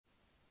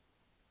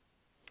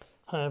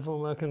Hi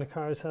everyone, welcome to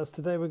Cara's House.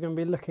 Today we're going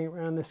to be looking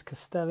around this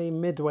Castelli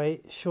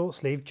midweight short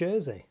sleeve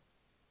jersey.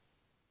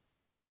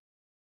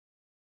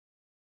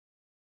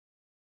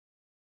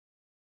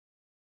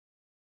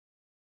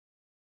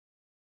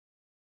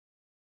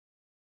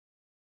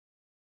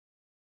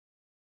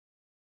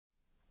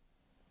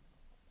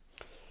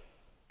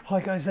 Hi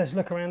guys, let's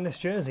look around this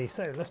jersey.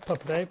 So let's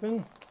pop it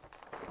open.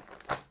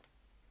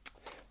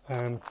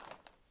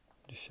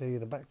 Just show you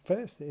the back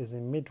first. It is a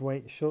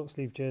midweight short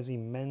sleeve jersey,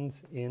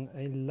 men's in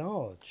a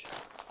large.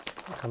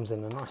 It comes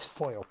in a nice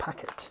foil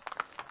packet,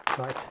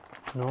 like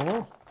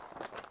normal.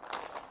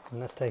 And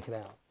let's take it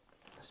out.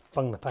 Let's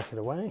bung the packet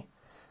away,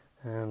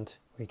 and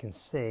we can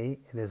see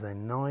it is a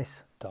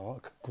nice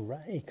dark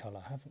grey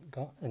colour. I haven't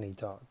got any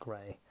dark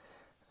grey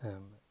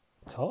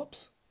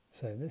tops,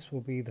 so this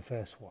will be the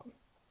first one.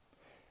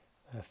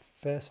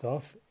 First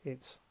off,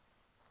 it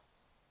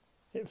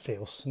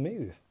feels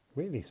smooth,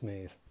 really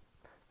smooth.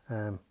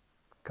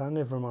 Kind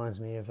of reminds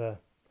me of a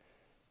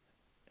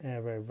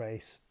aero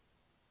race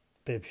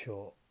bib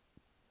short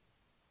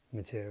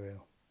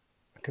material.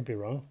 I could be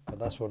wrong, but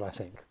that's what I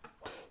think.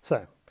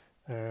 So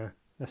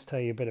let's tell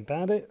you a bit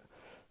about it.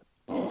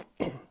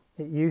 It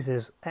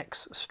uses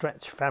X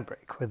stretch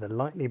fabric with a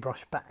lightly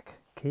brushed back,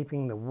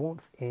 keeping the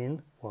warmth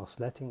in whilst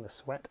letting the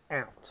sweat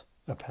out,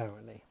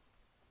 apparently.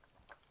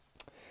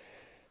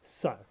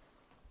 So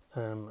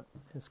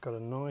it's got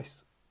a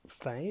nice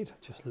fade.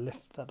 Just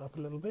lift that up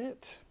a little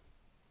bit.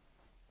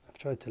 I've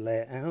tried to lay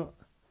it out.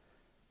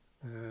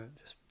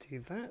 Just do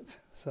that.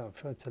 So I've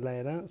tried to lay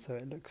it out so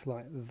it looks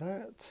like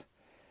that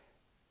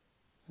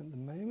at the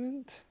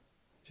moment.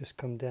 Just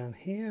come down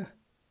here,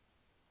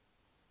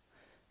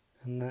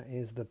 and that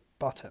is the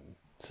bottom.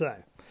 So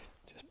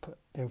just put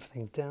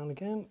everything down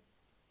again.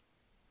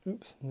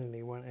 Oops,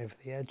 nearly went over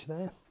the edge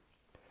there.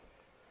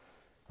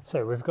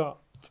 So we've got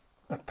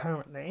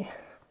apparently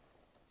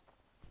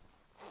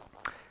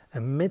a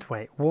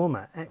midweight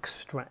warmer X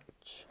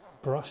stretch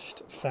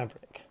brushed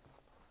fabric.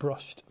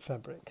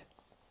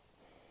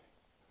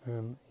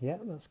 Yeah,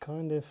 that's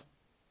kind of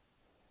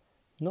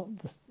not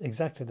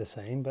exactly the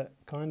same, but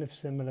kind of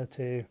similar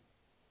to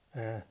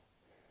the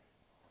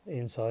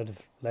inside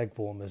of leg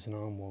warmers and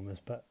arm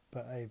warmers, but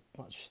a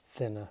much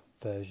thinner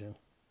version.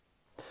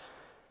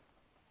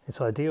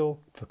 It's ideal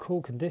for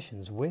cool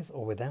conditions with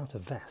or without a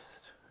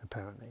vest,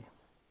 apparently.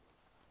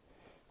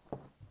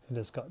 It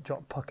has got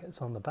drop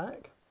pockets on the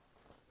back,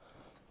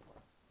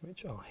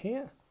 which are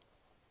here.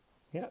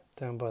 Yep,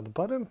 down by the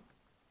bottom.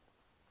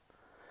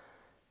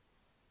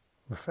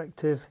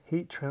 Reflective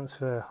heat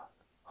transfer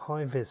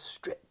high-vis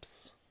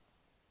strips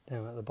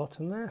down at the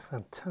bottom there.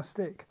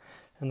 Fantastic.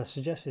 And the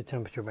suggested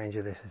temperature range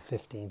of this is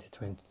 15 to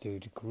 22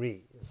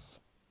 degrees.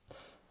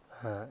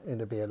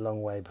 It'll be a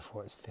long way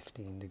before it's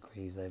 15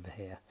 degrees over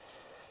here.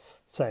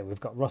 So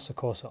we've got Rossa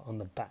Corsa on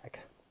the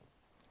back.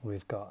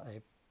 We've got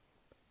a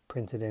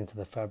printed into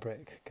the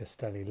fabric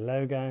Castelli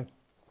logo.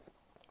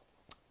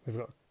 We've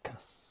got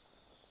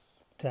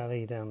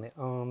Castelli down the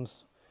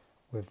arms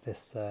with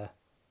this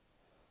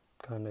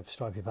kind of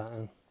stripy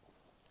pattern.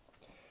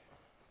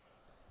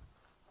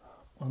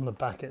 On the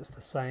back it's the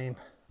same.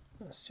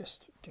 Let's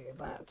just do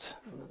that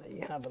and let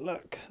you have a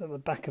look. So the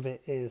back of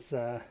it is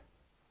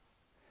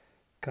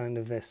kind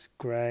of this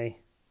grey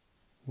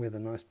with a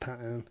nice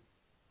pattern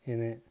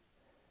in it.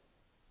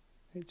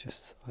 I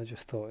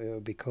just thought it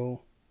would be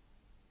cool.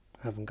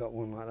 I haven't got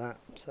one like that,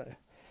 so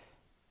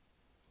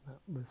that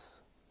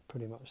was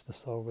pretty much the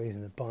sole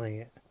reason of buying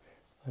it.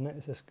 I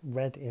noticed this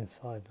red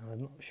inside, and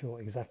I'm not sure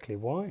exactly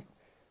why,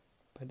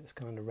 but it's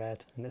kind of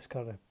red, and it's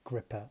got a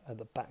gripper at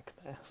the back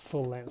there,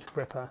 full length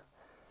gripper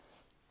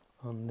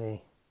on the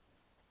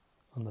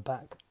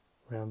back,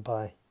 round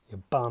by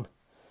your bum,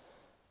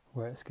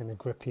 where it's going to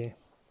grip you.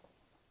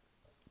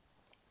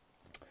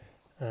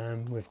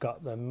 We've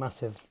got the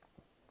massive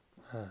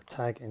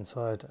tag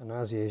inside, and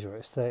as usual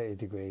it's 30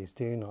 degrees.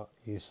 Do not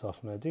use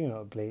softener, do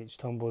not bleach,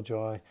 tumble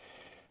dry,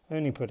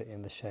 only put it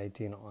in the shade,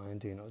 do not iron,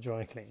 do not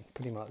dry clean.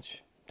 Pretty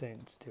much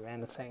don't do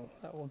anything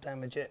that will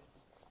damage it.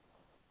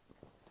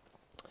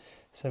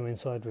 So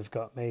inside we've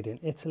got made in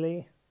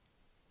Italy.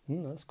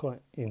 That's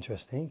quite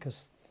interesting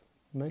because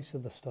most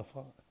of the stuff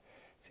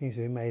seems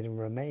to be made in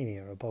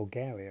Romania or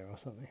Bulgaria or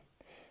something.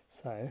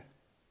 So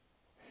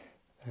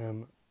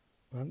I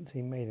haven't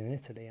seen made in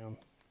Italy on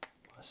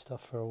my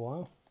stuff for a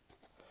while,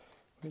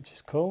 which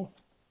is cool.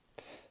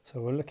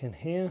 So we're looking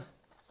here.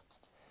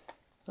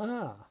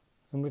 And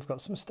we've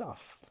got some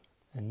stuff.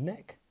 A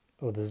neck,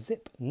 or the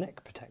zip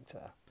neck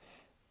protector.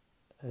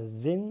 A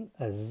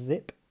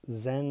zip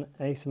Zen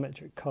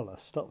asymmetric collar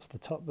stops the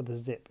top of the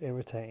zip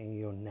irritating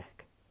your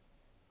neck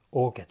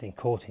or getting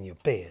caught in your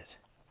beard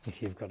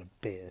if you've got a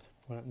beard.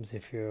 What happens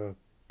if you're a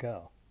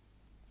girl?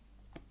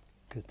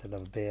 Because they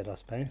love a beard, I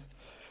suppose.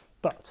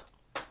 But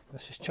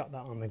let's just chuck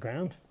that on the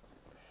ground.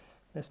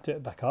 Let's do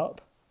it back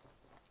up.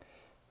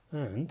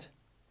 And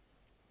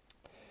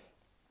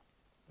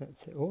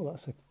let's see. Oh,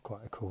 that's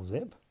quite a cool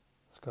zip.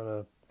 It's got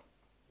a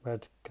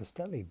red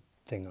Castelli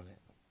thing on it.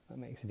 That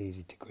makes it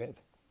easy to grip.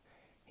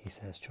 He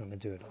says, trying to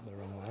do it up the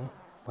wrong way.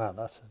 Wow,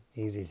 that's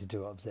easy to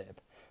do up zip.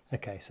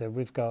 Okay, so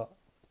we've got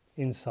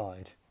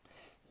inside,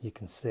 you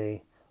can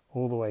see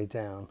all the way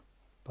down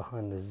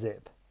behind the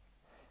zip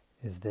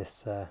is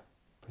this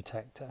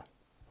protector.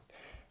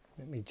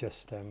 Let me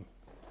just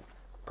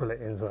pull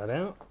it inside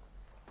out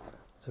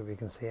so we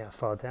can see how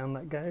far down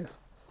that goes.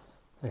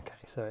 Okay,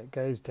 so it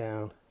goes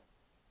down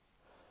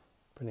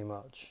pretty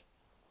much,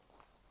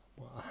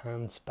 what, a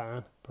hand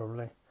span,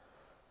 probably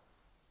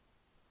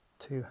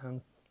 2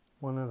 hands,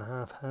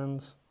 1.5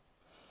 hands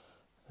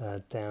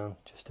down,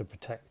 just to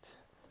protect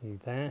you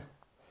there.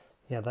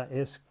 Yeah, that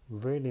is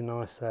really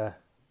nice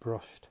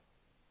brushed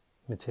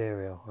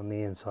material on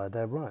the inside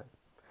there. Right,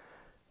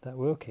 that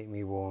will keep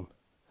me warm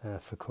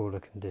for cooler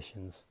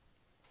conditions.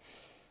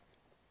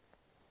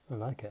 I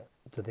like it.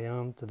 Do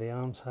the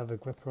arms have a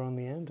gripper on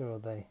the end, or are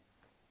they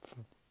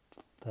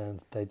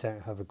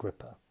don't have a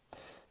gripper?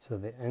 So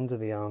the end of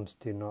the arms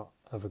do not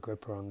have a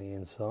gripper on the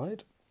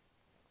inside.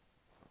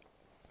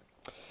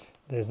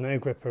 There's no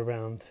grip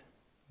around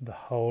the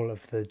whole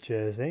of the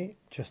jersey,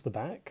 just the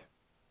back.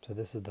 So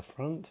this is the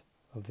front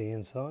of the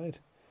inside,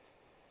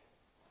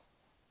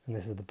 and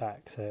this is the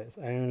back, so it's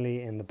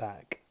only in the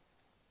back.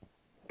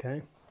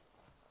 Okay,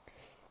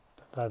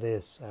 but that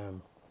is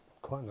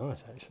quite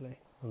nice actually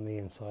on the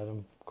inside.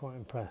 I'm quite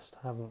impressed.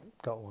 I haven't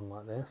got one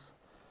like this.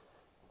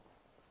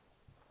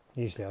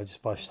 Usually I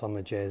just buy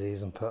summer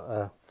jerseys and put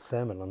a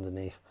thermal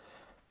underneath,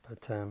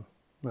 but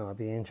no, I'd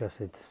be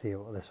interested to see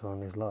what this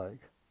one is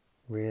like.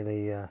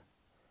 Really, you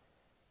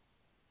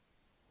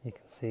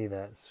can see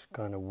that it's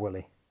kind of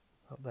woolly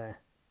up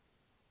there.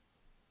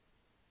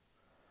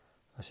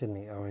 I shouldn't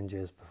eat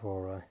oranges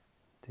before I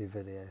do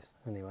videos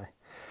anyway.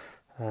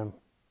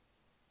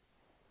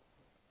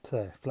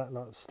 So flat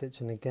lot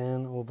stitching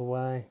again all the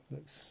way,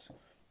 looks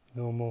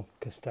normal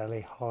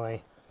Castelli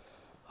high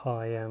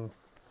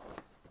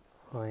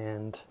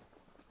end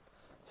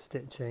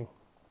stitching.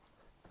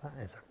 That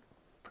is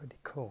pretty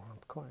cool. I'm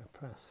quite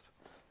impressed,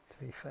 to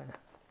be fair.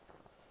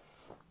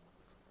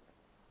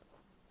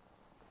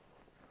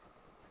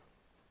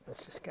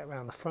 Let's just get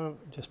around the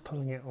front, just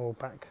pulling it all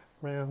back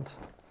round.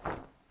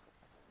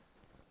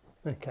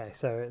 Okay,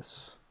 so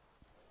it's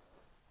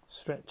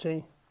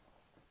stretchy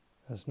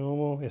as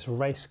normal. It's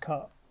race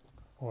cut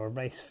or a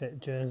race fit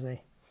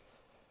jersey.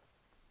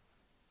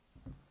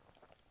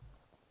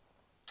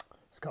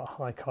 It's got a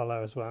high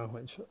collar as well,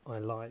 which I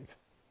like.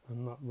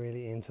 I'm not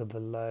really into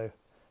the low,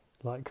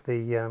 like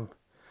the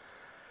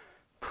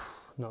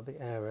not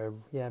the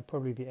aero, yeah,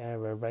 probably the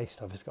aero race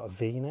stuff. It's got a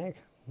V-neck.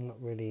 I'm not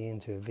really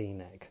into a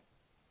V-neck,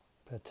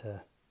 but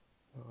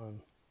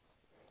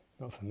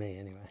not for me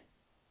anyway.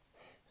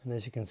 And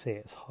as you can see,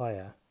 it's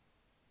higher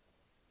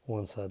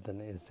one side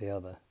than it is the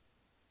other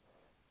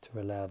to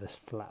allow this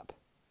flap,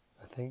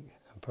 I think,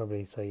 and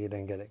probably so you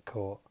don't get it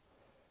caught.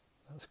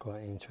 That's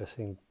quite an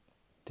interesting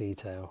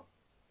detail.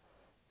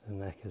 The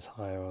neck is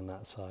higher on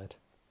that side.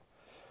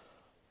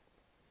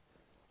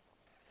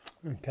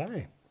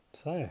 Okay,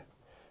 so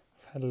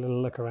I've had a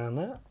little look around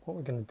that. What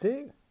we're going to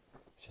do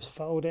is just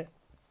fold it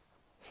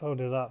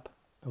up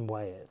and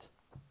weigh it.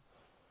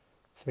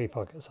 3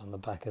 pockets on the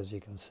back, as you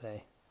can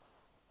see.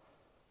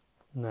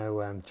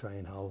 No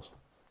drain holes.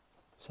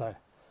 So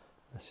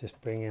let's just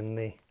bring in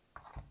the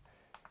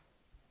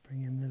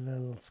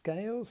little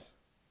scales,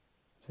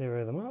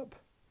 zero them up,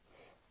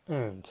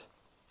 and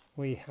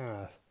we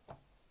have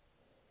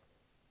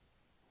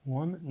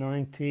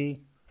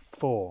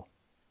 194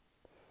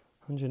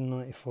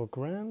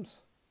 grams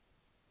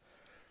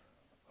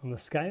on the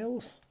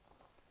scales.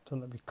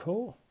 Doesn't that be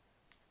cool?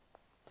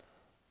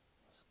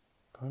 It's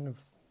kind of,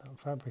 that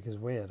fabric is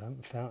weird. I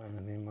haven't felt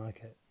anything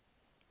like it.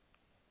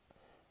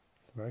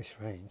 It's very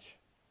strange,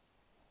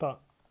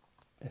 but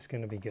it's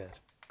going to be good.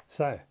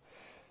 So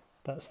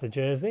that's the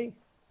jersey.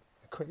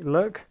 A quick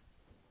look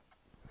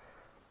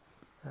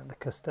at the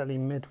Castelli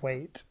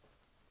midweight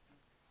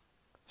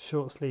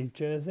short sleeve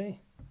jersey,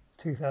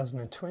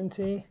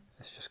 2020.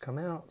 It's just come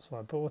out, so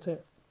I bought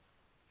it.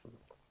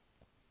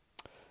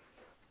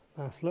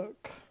 Last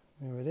look,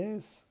 there it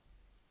is.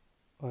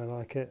 I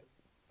like it.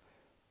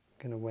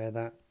 I'm going to wear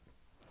that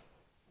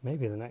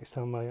maybe the next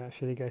time I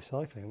actually go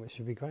cycling, which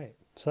should be great.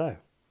 So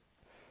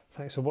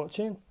thanks for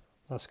watching.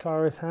 That's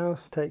Cara's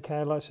house. Take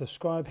care, like,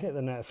 subscribe, hit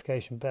the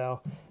notification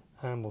bell,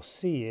 and we'll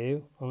see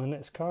you on the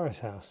next Cara's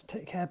house.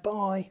 Take care,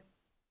 bye.